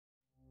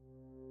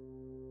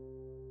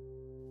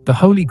The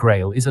Holy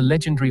Grail is a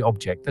legendary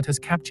object that has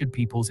captured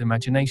people's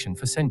imagination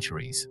for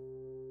centuries.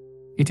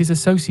 It is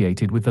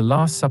associated with the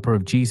Last Supper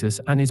of Jesus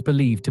and is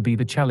believed to be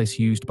the chalice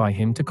used by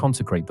him to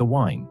consecrate the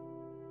wine.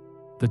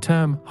 The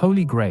term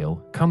Holy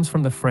Grail comes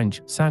from the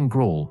French Saint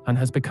Graal and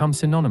has become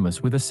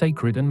synonymous with a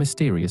sacred and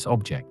mysterious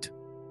object.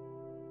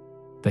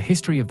 The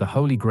history of the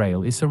Holy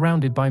Grail is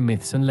surrounded by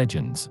myths and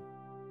legends.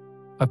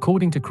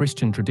 According to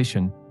Christian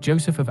tradition,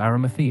 Joseph of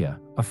Arimathea,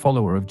 a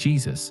follower of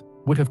Jesus,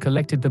 would have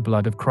collected the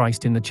blood of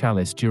Christ in the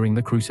chalice during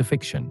the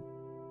crucifixion.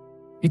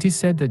 It is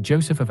said that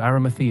Joseph of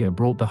Arimathea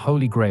brought the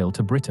Holy Grail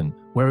to Britain,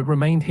 where it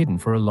remained hidden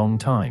for a long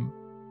time.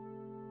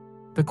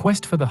 The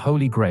quest for the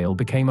Holy Grail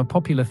became a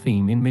popular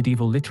theme in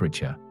medieval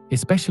literature,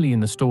 especially in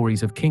the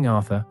stories of King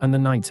Arthur and the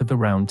Knights of the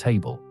Round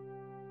Table.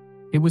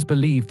 It was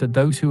believed that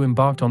those who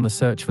embarked on the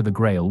search for the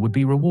Grail would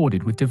be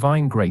rewarded with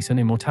divine grace and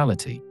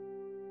immortality.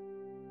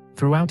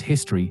 Throughout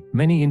history,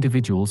 many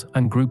individuals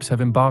and groups have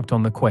embarked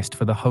on the quest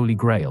for the Holy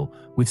Grail,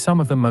 with some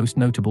of the most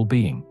notable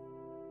being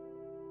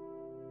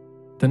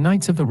the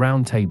Knights of the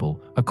Round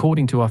Table.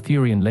 According to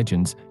Arthurian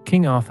legends,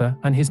 King Arthur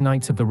and his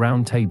Knights of the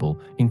Round Table,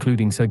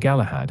 including Sir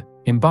Galahad,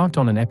 embarked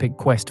on an epic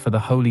quest for the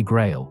Holy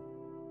Grail.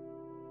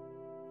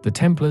 The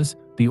Templars,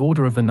 the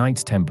Order of the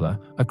Knights Templar,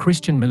 a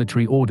Christian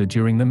military order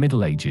during the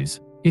Middle Ages,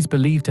 is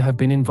believed to have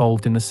been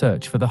involved in the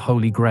search for the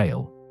Holy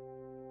Grail.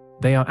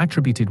 They are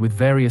attributed with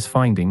various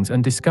findings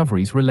and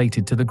discoveries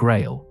related to the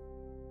Grail.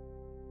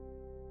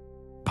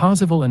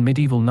 Parzival and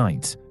medieval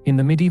knights. In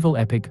the medieval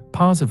epic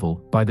Parzival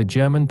by the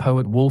German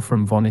poet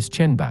Wolfram von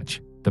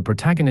Eschenbach, the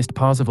protagonist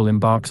Parzival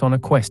embarks on a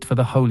quest for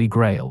the Holy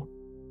Grail.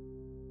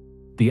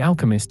 The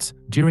alchemists.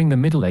 During the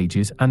Middle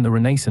Ages and the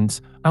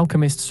Renaissance,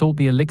 alchemists sought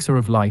the elixir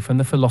of life and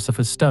the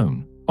philosopher's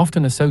stone,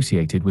 often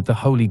associated with the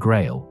Holy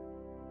Grail.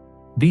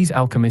 These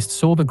alchemists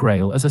saw the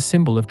Grail as a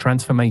symbol of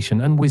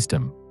transformation and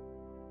wisdom.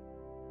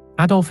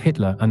 Adolf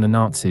Hitler and the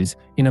Nazis.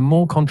 In a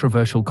more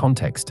controversial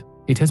context,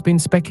 it has been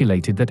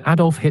speculated that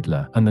Adolf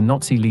Hitler and the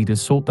Nazi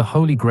leaders sought the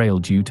Holy Grail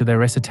due to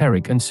their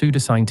esoteric and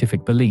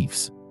pseudoscientific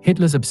beliefs.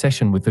 Hitler's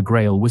obsession with the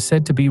Grail was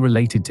said to be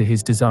related to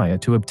his desire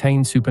to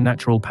obtain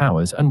supernatural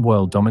powers and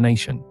world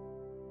domination.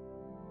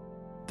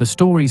 The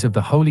stories of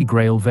the Holy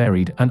Grail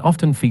varied and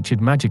often featured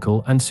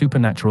magical and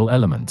supernatural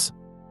elements.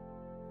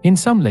 In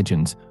some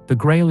legends, the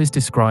Grail is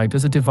described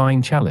as a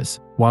divine chalice,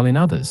 while in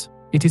others,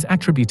 it is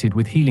attributed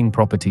with healing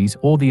properties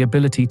or the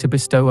ability to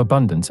bestow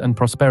abundance and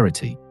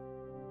prosperity.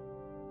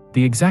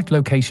 The exact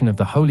location of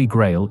the Holy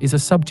Grail is a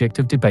subject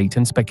of debate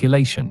and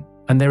speculation,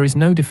 and there is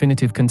no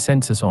definitive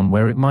consensus on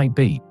where it might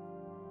be.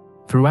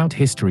 Throughout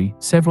history,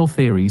 several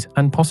theories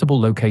and possible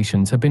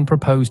locations have been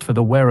proposed for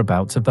the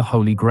whereabouts of the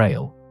Holy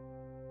Grail.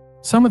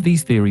 Some of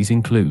these theories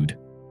include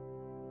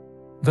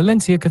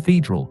Valencia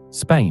Cathedral,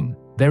 Spain.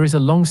 There is a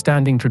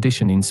long-standing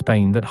tradition in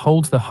Spain that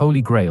holds the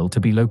Holy Grail to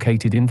be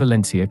located in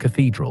Valencia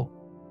Cathedral.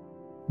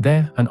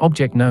 There, an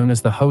object known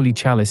as the Holy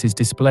Chalice is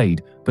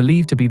displayed,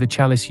 believed to be the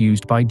chalice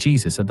used by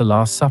Jesus at the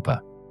Last Supper.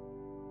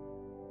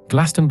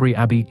 Glastonbury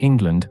Abbey,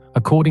 England.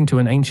 According to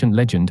an ancient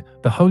legend,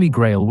 the Holy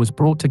Grail was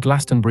brought to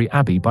Glastonbury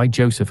Abbey by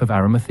Joseph of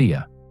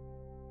Arimathea.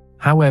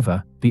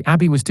 However, the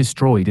abbey was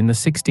destroyed in the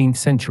 16th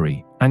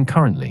century, and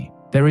currently,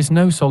 there is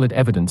no solid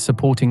evidence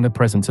supporting the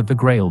presence of the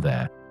Grail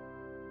there.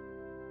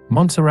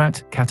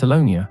 Montserrat,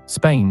 Catalonia,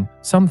 Spain.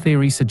 Some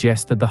theories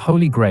suggest that the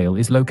Holy Grail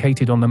is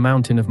located on the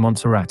mountain of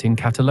Montserrat in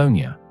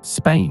Catalonia,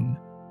 Spain.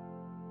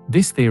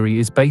 This theory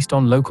is based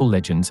on local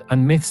legends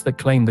and myths that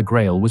claim the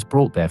Grail was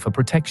brought there for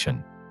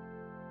protection.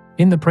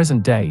 In the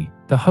present day,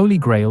 the Holy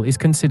Grail is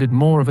considered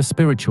more of a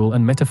spiritual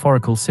and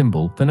metaphorical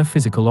symbol than a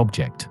physical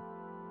object.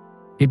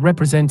 It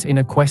represents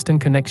inner quest and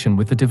connection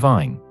with the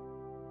divine.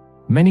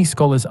 Many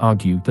scholars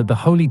argue that the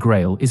Holy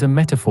Grail is a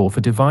metaphor for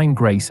divine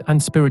grace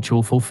and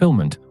spiritual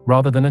fulfillment,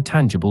 rather than a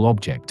tangible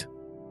object.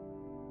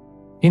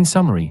 In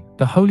summary,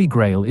 the Holy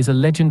Grail is a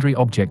legendary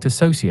object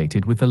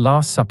associated with the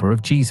Last Supper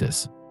of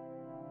Jesus.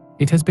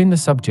 It has been the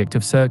subject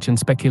of search and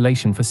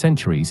speculation for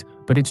centuries,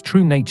 but its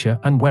true nature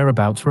and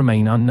whereabouts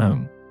remain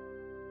unknown.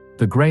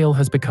 The Grail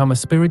has become a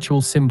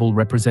spiritual symbol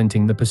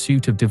representing the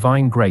pursuit of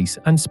divine grace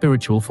and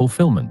spiritual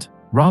fulfillment,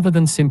 rather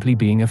than simply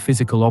being a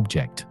physical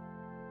object.